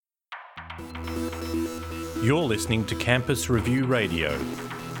You're listening to Campus Review Radio.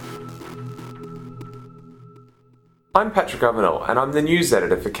 I'm Patrick Avenel and I'm the news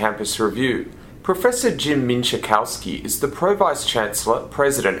editor for Campus Review. Professor Jim Mienczakowski is the Pro-Vice-Chancellor,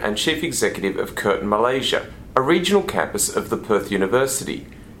 President and Chief Executive of Curtin Malaysia, a regional campus of the Perth University.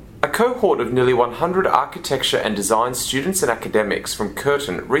 A cohort of nearly 100 architecture and design students and academics from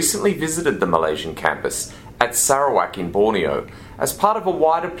Curtin recently visited the Malaysian campus at Sarawak in Borneo as part of a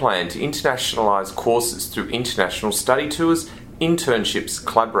wider plan to internationalise courses through international study tours, internships,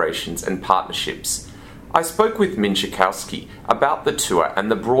 collaborations and partnerships. I spoke with Mienczakowski about the tour and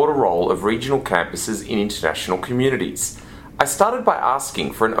the broader role of regional campuses in international communities. I started by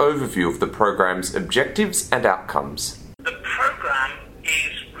asking for an overview of the program's objectives and outcomes. The program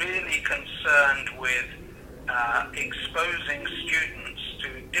is really concerned with exposing students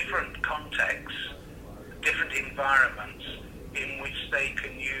to different contexts, different environments in which they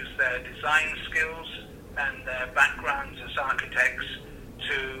can use their design skills and their backgrounds as architects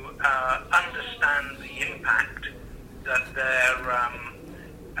to understand the impact that their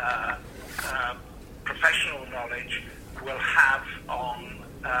professional knowledge will have on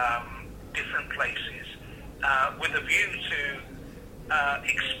different places, with a view to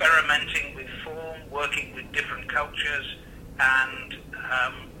experimenting with form, working with different cultures, and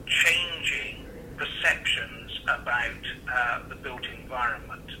changing perceptions about the built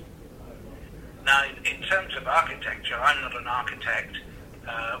environment. Now, in terms of architecture, I'm not an architect.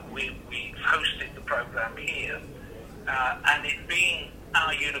 We've hosted the program here, and it being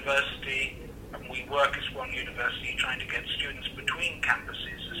our university, and we work as one university trying to get students between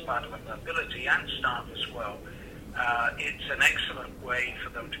campuses as part of a mobility and staff as well, it's an excellent way for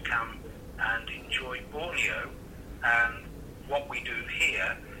them to come and enjoy Borneo and what we do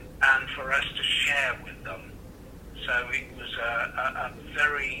here, and for us to share with them. So it was a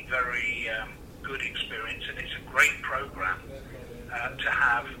very, very good experience, and it's a great program to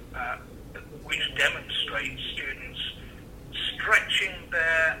have, which demonstrates students stretching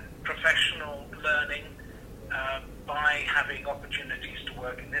their professional learning by having opportunities to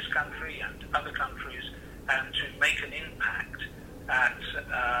work in this country and other countries, and to make an impact at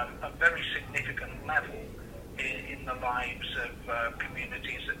a very significant level in the lives of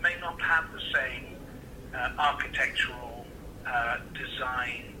communities that may not have the same architectural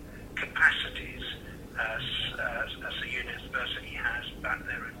design capacities as the university has back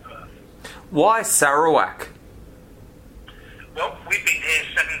there in Perth. Why Sarawak? Well, we've been here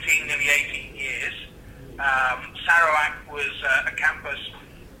 17, nearly 18 years. Sarawak was a campus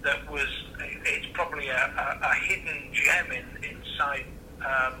that was, it's probably a hidden gem inside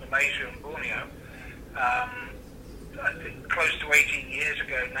Malaysia and Borneo. I think close to 18 years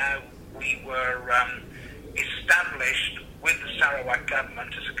ago now, we were established with the Sarawak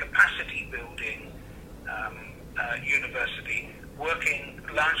government as a capacity building university, working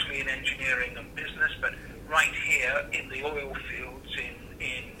largely in engineering and business, but right here in the oil fields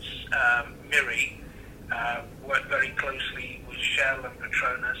in Miri, worked very closely with Shell and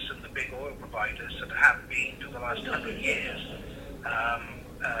Petronas and the big oil providers that have been for the last 100 years,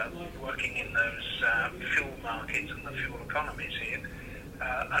 working in those fuel markets and the fuel economies here.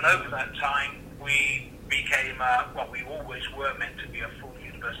 And over that time, we became, we always were meant to be a full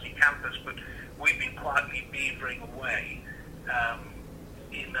university campus, but we've been quietly beavering away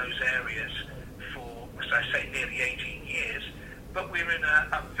in those areas for, as I say, nearly 18 years. But we're in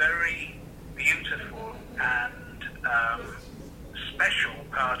a very beautiful and special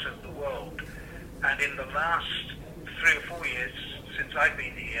part of the world. And in the last 3 or 4 years since I've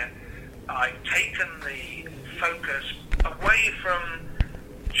been here, I've taken the focus away from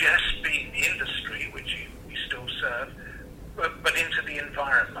just being the industry, which we still serve, but into the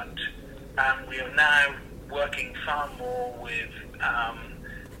environment. And we are now working far more with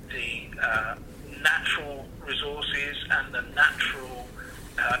the natural resources and the natural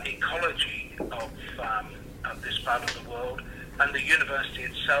ecology of this part of the world. And the university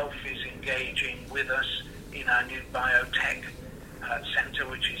itself is engaging with us in our new biotech centre,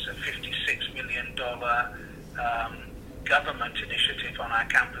 which is a $56 million government initiative on our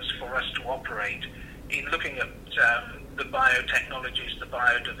campus for us to operate in looking at the biotechnologies, the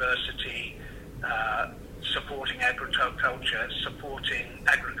biodiversity, supporting agriculture, supporting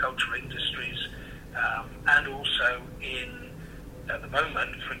agricultural industries, and also in, at the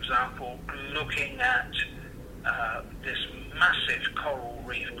moment, for example, looking at this massive coral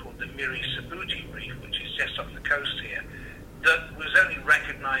reef called the Miri Sabuti Reef, which is just off the coast here, that was only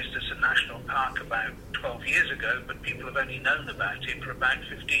recognised as a national park about 12 years ago, but people have only known about it for about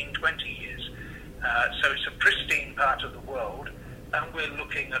 15, 20 years. So it's a pristine part of the world, and we're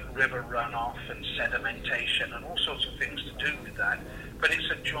looking at river runoff and sedimentation and all sorts of things to do with that. But it's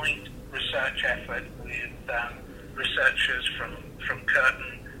a joint research effort with researchers from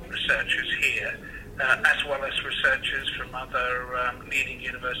Curtin, researchers here, as well as researchers from other leading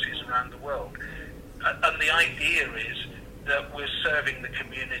universities around the world. And the idea is that we're serving the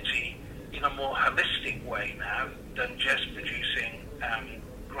community in a more holistic way now than just producing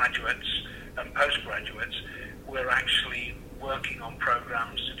graduates and postgraduates. We're actually working on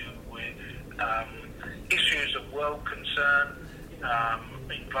programs to do with issues of world concern,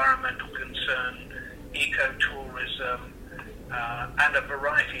 environmental concern, ecotourism, and a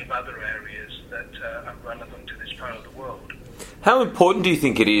variety of other areas that are relevant to this part of the world. How important do you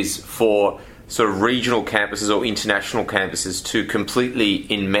think it is for sort of regional campuses or international campuses to completely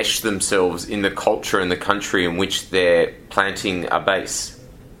enmesh themselves in the culture and the country in which they're planting a base?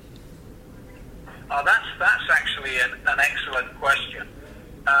 That's actually an excellent question.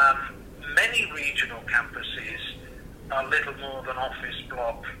 Many regional campuses are little more than office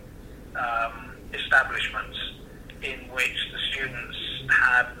block establishments in which the students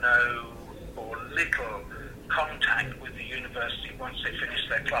have no or little contact with the university. Once they finish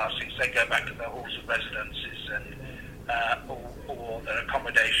their classes, they go back to their halls of residences and or their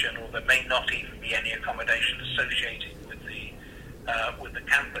accommodation, or there may not even be any accommodation associated with the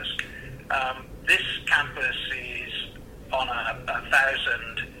campus. This campus is on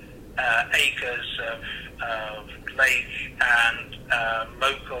 1,000 acres of lake and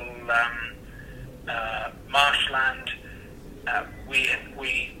local marshland. We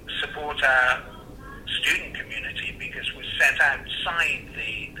support our student community because we're set outside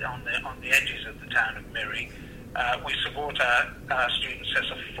on the edges of the town of Miri. We support our students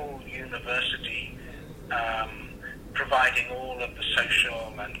as a full university, providing all of the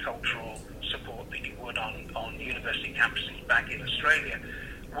social and cultural support that you would on university campuses back in Australia.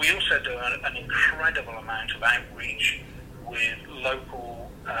 We also do an incredible amount of outreach with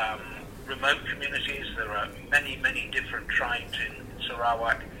local remote communities. There are many, many different tribes in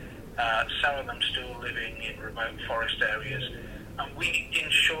Sarawak, some of them still living in remote forest areas. And we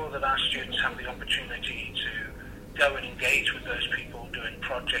ensure that our students have the opportunity to go and engage with those people doing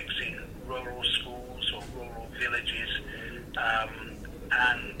projects in rural schools or rural villages,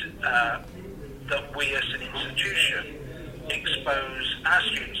 and that we as an institution expose our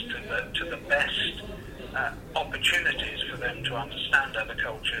students to the best opportunities for them to understand other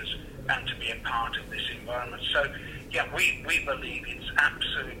cultures and to be a part of this environment. So, yeah, we believe it's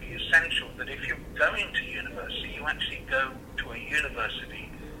absolutely essential that if you're going to university, you actually go to a university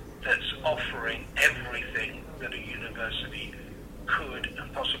that's offering everything that a university could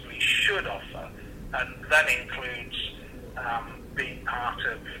and possibly should offer, and that includes being part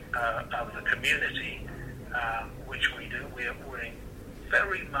of the community, which we do. We're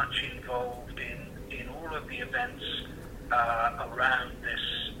very much involved in all of the events around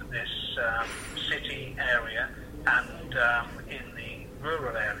this city area and in the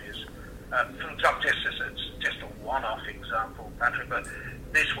rural areas. For example, just a one-off example, Patrick, but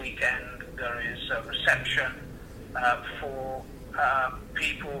this weekend there is a reception for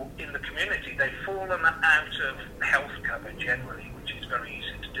people in the community. They've fallen out of health cover generally, which is very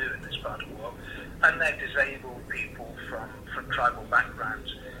easy to do in this part of the world, and they're disabled people from tribal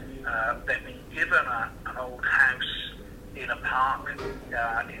backgrounds. They've been given an old house in a park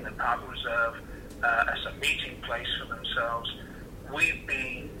reserve as a meeting place for themselves. We've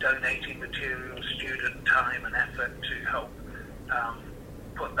been donating materials, student time and effort to help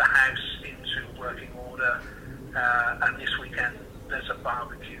put the house into working order, and this weekend there's a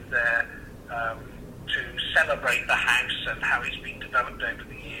barbecue there to celebrate the house and how it's been developed over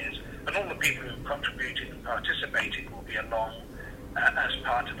the years, and all the people who contributed and participated will be along as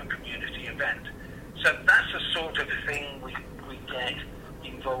part of a community event. So that's the sort of thing we get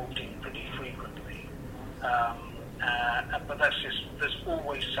involved in pretty frequently, but there's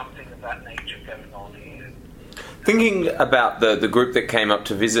always something of that nature going on here. Thinking about the group that came up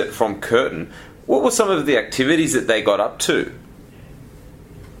to visit from Curtin, what were some of the activities that they got up to?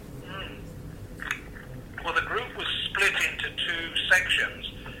 Well, the group was split into two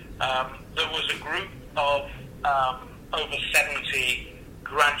sections. There was a group of over 70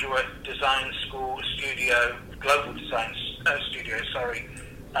 graduate design school global design studio,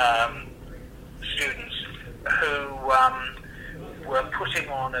 students who were putting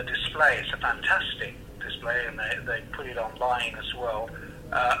on a display. It's a fantastic display, and they put it online as well,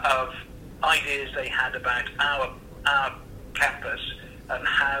 of ideas they had about our campus and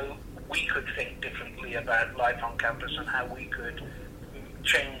how we could think differently about life on campus and how we could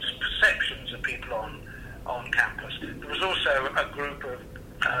change perceptions of people on on campus. There was also a group of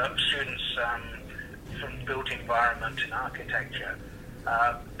students from built environment and architecture.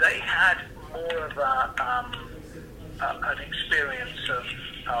 They had more of an experience of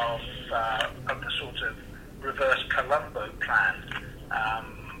the sort of reverse Colombo plan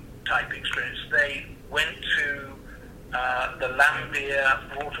type experience. They went to the Lambia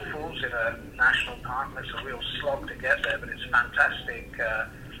waterfalls in a national park. It's a real slog to get there, but it's fantastic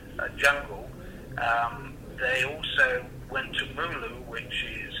jungle. They also went to Mulu, which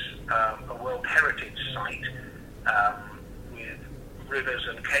is a World Heritage Site with rivers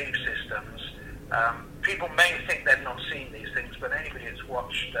and cave systems. People may think they've not seen these things, but anybody that's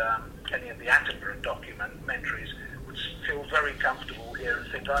watched any of the Attenborough documentaries would feel very comfortable here and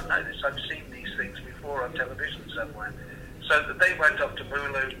think, I know this, I've seen these things before on television somewhere. So that they went up to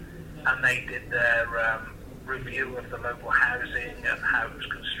Mulu and they did their review of the local housing and how it was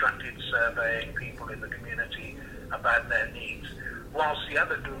constructed, surveying people in the community about their needs, whilst the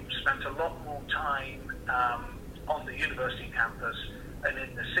other group spent a lot more time on the university campus and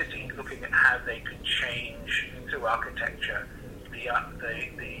in the city, looking at how they could change through architecture the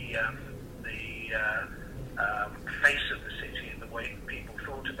face of the city and the way people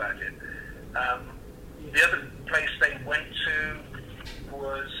thought about it. The other place they went to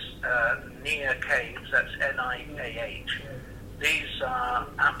was Nia Caves. That's Niah. These are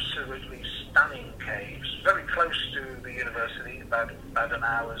absolutely stunning caves, very close to the university, about an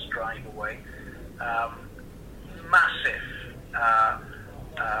hour's drive away. Massive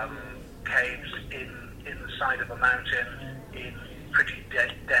caves in the side of a mountain in pretty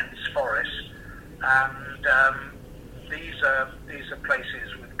dense forest, and these are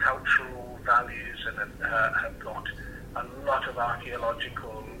places with cultural values and have got a lot of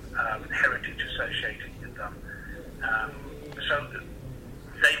archaeological heritage associated with them. So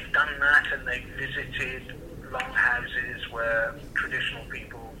they've done that, and they've visited longhouses where traditional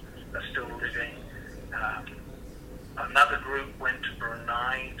people are still living. Another group went to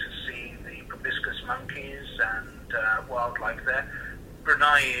Brunei to see the proboscis monkeys and wildlife there.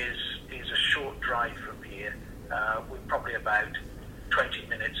 Brunei is a short drive from here. We're probably about 20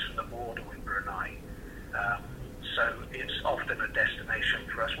 minutes from the border with Brunei. So it's often a destination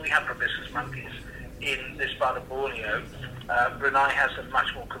for us. We have proboscis monkeys in this part of Borneo. Brunei has them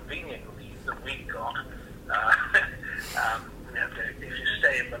much more conveniently than we've got. If you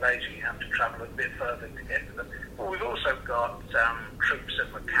stay in Malaysia, you have to travel a bit further to get to them. But we've also got troops of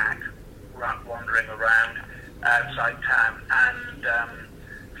macaque wandering around outside town, and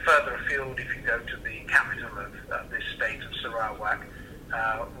further afield, if you go to the capital of this state of Sarawak,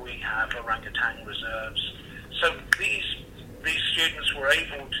 we have orangutan reserves. So these students were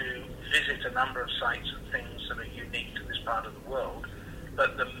able to visit a number of sites and things that are unique to this part of the world,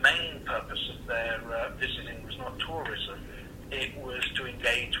 but the main purpose of their visiting was not tourism. It was to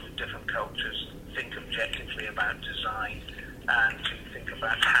engage with different cultures, think objectively about design, and to think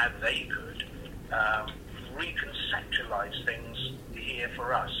about how they could reconceptualize things here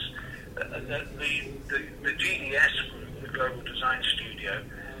for us. The GDS group, the Global Design Studio,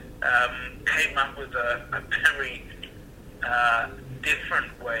 came up with a very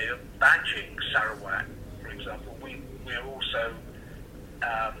different way of badging Sarawak, for example. We are also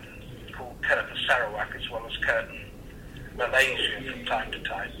called Curtin Sarawak as well as Curtin Malaysia from time to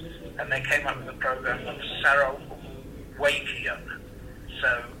time, and they came up with a program of Sarawakian.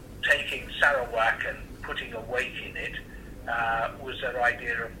 So taking Sarawak and putting a wake in it was their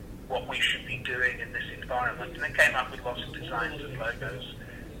idea of what we should be doing in this environment, and they came up with lots of designs and logos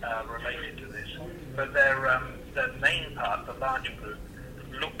related to this. But their main part, the larger group,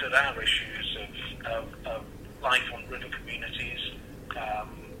 looked at our issues of life on river communities.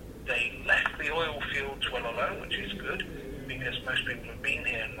 They left the oil fields well alone, which is good, because most people who've been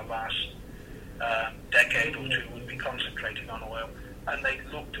here in the last decade or two would be concentrating on oil, and they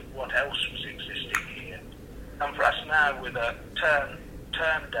looked at what else was existing here. And for us now, with a turn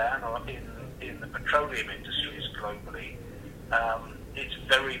down or in the petroleum industries globally, it's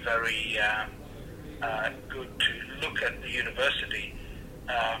very, very good to look at the university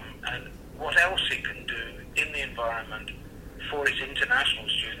and what else it can do in the environment for its international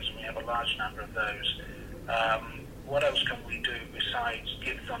students, and we have a large number of those. What else can we do besides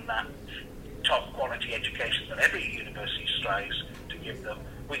give them that top quality education that every university strives to give them?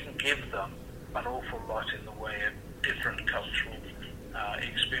 We can give them an awful lot in the way of different cultural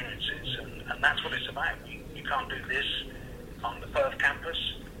experiences, and that's what it's about. You can't do this on the Perth campus.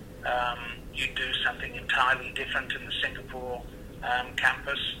 You do something entirely different in the Singapore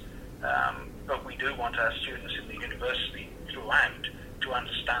campus, but we do want our students in the university throughout to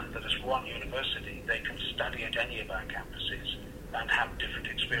understand that as one university, they can study at any of our campuses and have different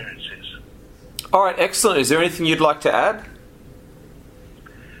experiences. All right, excellent. Is there anything you'd like to add?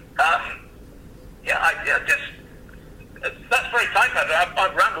 That's very kind, Patrick.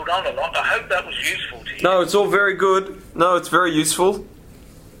 I've rambled on a lot. I hope that was useful to you. No, it's all very good. No, it's very useful.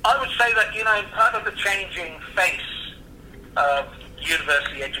 I would say that, part of the changing face of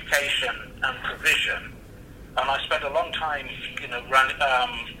university education and provision, and I spent a long time, in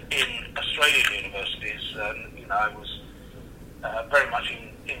Australian universities, and, I was very much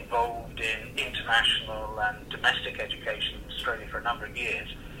involved in international and domestic education in Australia for a number of years.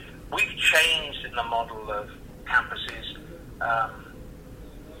 We've changed in the model of campuses.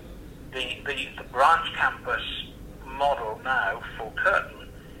 The branch campus model now for Curtin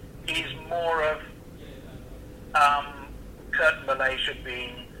is more of Curtin Malaysia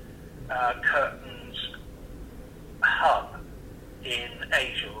being Curtin's hub in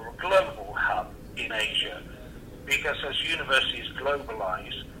Asia, or a global hub in Asia, because as universities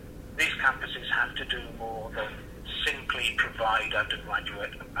globalize, these campuses have to do more than simply provide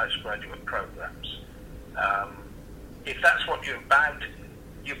undergraduate and postgraduate programs. If that's what you're about,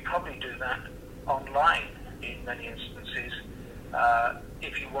 you probably do that online in many instances.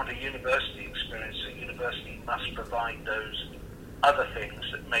 If you want a university experience, a university must provide those other things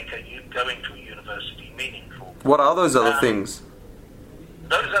that make going to a university meaningful. What are those other things?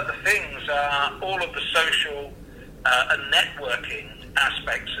 Those other things are all of the social and networking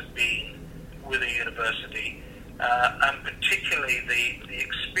aspects of being with a university, and particularly the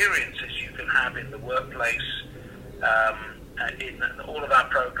experiences you can have in the workplace. In all of our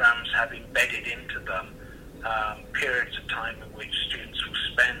programs have embedded into them periods of time in which students will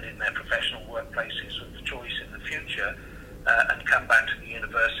spend in their professional workplaces of choice in the future, and come back to the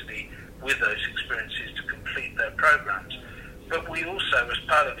university with those experiences to complete their programs. But we also, as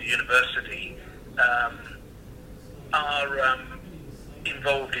part of the university, are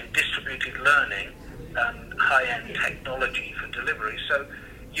involved in distributed learning and high-end technology for delivery. So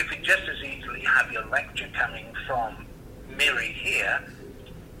you can just as easily have your lecture coming from Miri here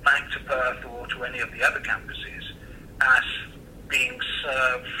back to Perth or to any of the other campuses as being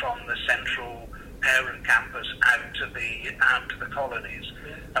served from the central parent campus out to the colonies.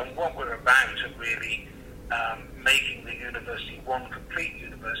 And what we're about are really making the university one complete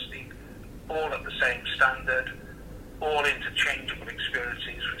university, all at the same standard, all interchangeable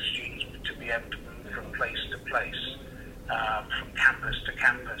experiences for students to be able to move from place to place, from campus to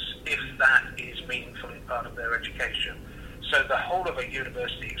campus, if that is meaningfully part of their education. So the whole of a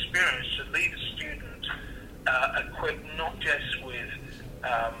university experience should leave a student equipped not just with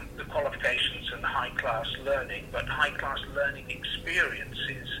the qualifications and high-class learning, but high-class learning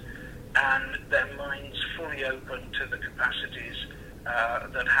experiences, and their minds fully open to the capacities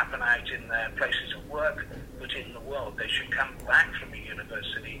that happen out in their places of work, but in the world. They should come back from a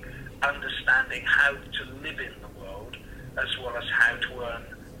university understanding how to live in the world, as well as how to earn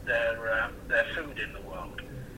their food in the world.